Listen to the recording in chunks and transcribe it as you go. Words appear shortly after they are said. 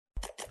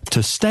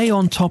To stay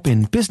on top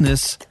in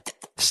business,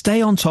 stay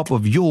on top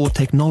of your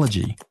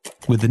technology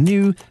with the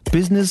new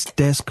Business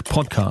Desk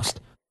podcast,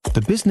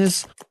 The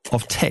Business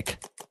of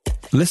Tech.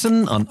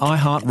 Listen on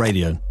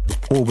iHeartRadio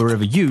or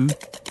wherever you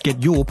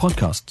get your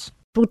podcasts.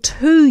 For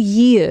 2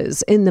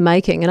 years in the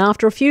making, and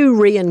after a few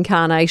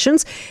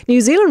reincarnations,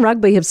 New Zealand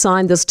Rugby have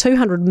signed this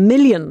 $200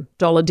 million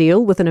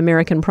deal with an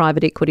American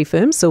private equity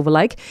firm, Silver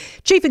Lake.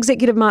 Chief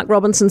Executive Mark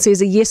Robinson says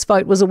a yes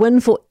vote was a win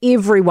for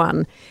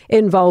everyone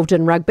involved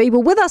in rugby.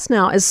 Well, with us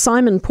now is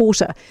Simon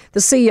Porter, the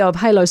CEO of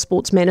Halo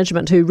Sports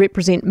Management, who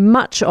represent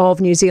much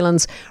of New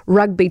Zealand's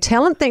rugby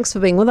talent. Thanks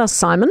for being with us,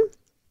 Simon.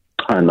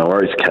 No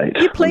worries, Kate.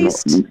 Are you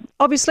pleased,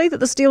 obviously,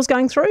 that this deal's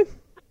going through?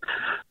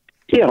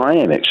 Yeah, I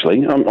am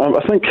actually. I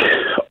think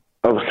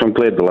I'm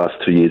glad the last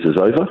 2 years is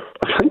over.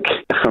 I think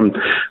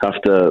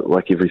after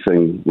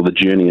everything, the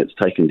journey it's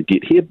taken to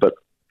get here, but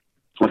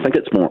I think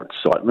it's more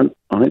excitement.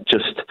 I think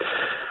just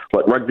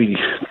like rugby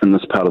in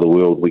this part of the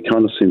world, we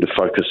kind of seem to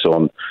focus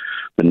on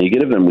the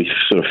negative, and we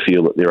sort of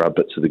feel that there are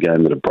bits of the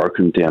game that are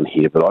broken down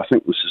here. But I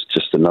think this is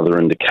just another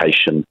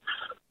indication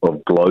of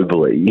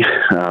globally,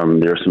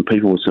 there are some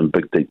people with some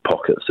big, deep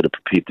pockets that are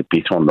prepared to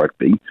bet on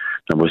rugby.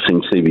 And we've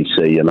seen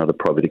CVC, another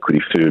private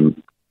equity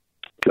firm,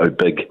 go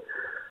big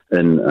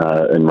in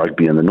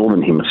rugby in the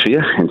Northern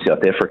Hemisphere in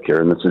South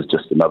Africa. And this is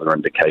just another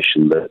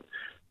indication that,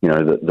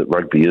 that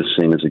rugby is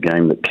seen as a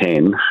game that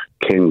can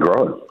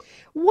grow.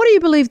 What do you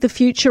believe the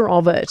future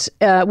of it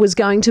was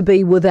going to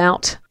be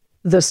without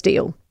this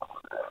deal?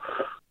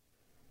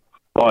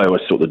 I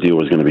always thought the deal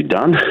was going to be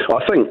done.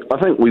 I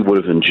think we would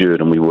have endured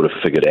and we would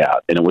have figured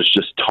out, and it was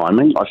just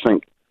timing. I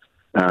think,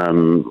 I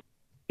don't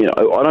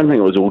think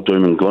it was all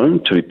doom and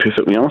gloom, to be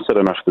perfectly honest. I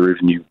don't know if the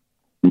revenue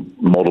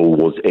model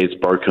was as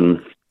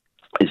broken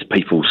as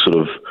people sort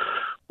of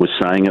were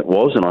saying it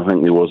was, and I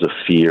think there was a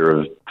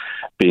fear of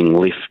being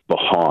left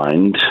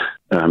behind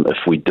if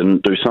we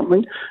didn't do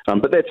something.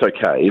 But that's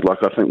okay. I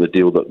think the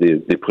deal that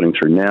they're putting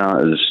through now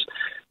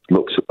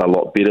looks a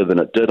lot better than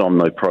it did. I'm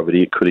no private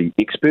equity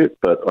expert,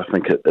 but I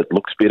think it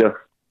looks better.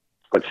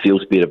 It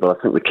feels better. But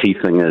I think the key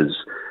thing is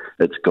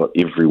it's got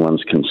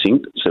everyone's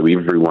consent. So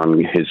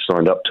everyone has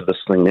signed up to this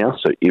thing now.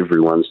 So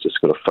everyone's just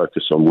got to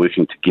focus on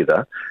working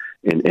together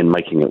and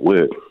making it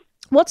work.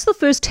 What's the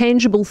first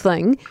tangible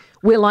thing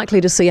we're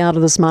likely to see out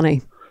of this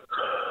money?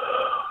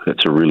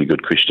 That's a really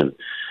good question.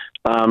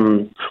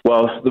 The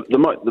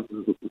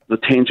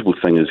tangible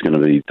thing is going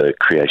to be the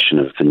creation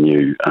of the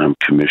new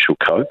commercial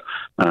code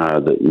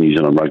that New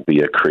Zealand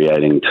Rugby are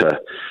creating to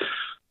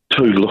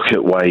look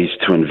at ways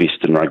to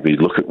invest in rugby,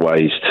 look at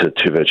ways to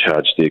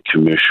turbocharge their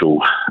commercial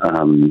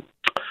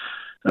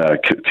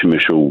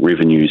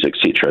revenues,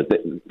 etc.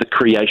 The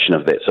creation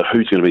of that. So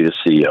who's going to be the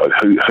CEO?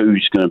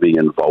 Who's going to be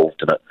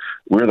involved in it?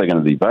 Where are they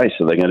going to be based?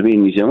 Are they going to be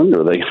in New Zealand,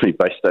 or are they going to be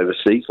based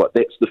overseas?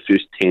 That's the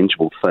first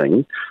tangible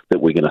thing that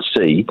we're going to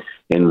see.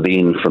 And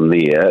then from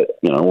there,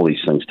 all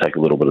these things take a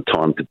little bit of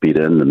time to bed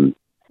in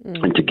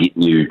and to get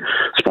new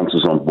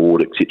sponsors on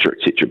board, etc.,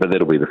 etc. But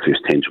that'll be the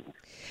first tangible.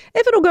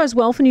 If it all goes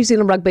well for New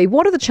Zealand Rugby,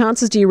 what are the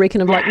chances, do you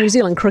reckon, of New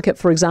Zealand Cricket,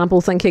 for example,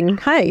 thinking,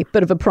 hey,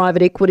 bit of a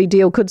private equity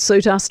deal could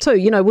suit us too?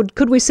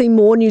 Could we see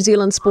more New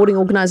Zealand sporting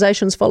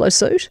organisations follow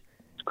suit?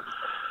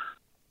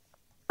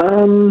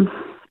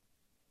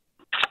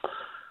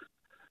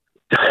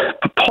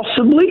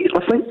 Possibly.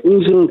 I think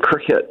New Zealand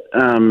Cricket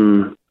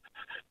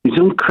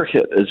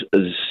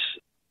is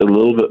a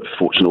little bit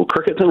fortunate.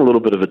 Cricket's in a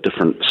little bit of a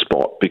different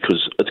spot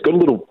because it's got a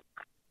little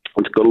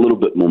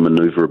bit more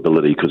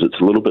manoeuvrability because it's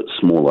a little bit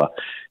smaller,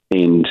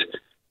 and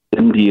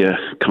India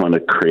kind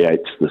of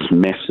creates this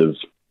massive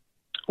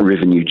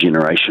revenue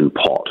generation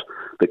pot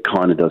that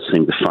kind of does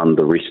seem to fund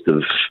the rest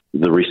of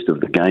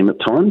the game at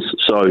times.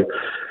 So,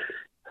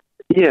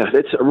 yeah,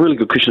 that's a really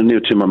good question. I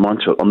need to turn my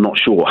mind to it. I'm not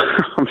sure.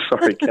 I'm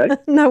sorry, Kate.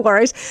 No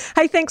worries.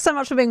 Hey, thanks so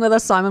much for being with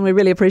us, Simon. We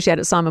really appreciate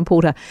it. Simon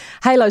Porter,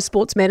 Halo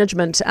Sports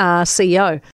Management CEO.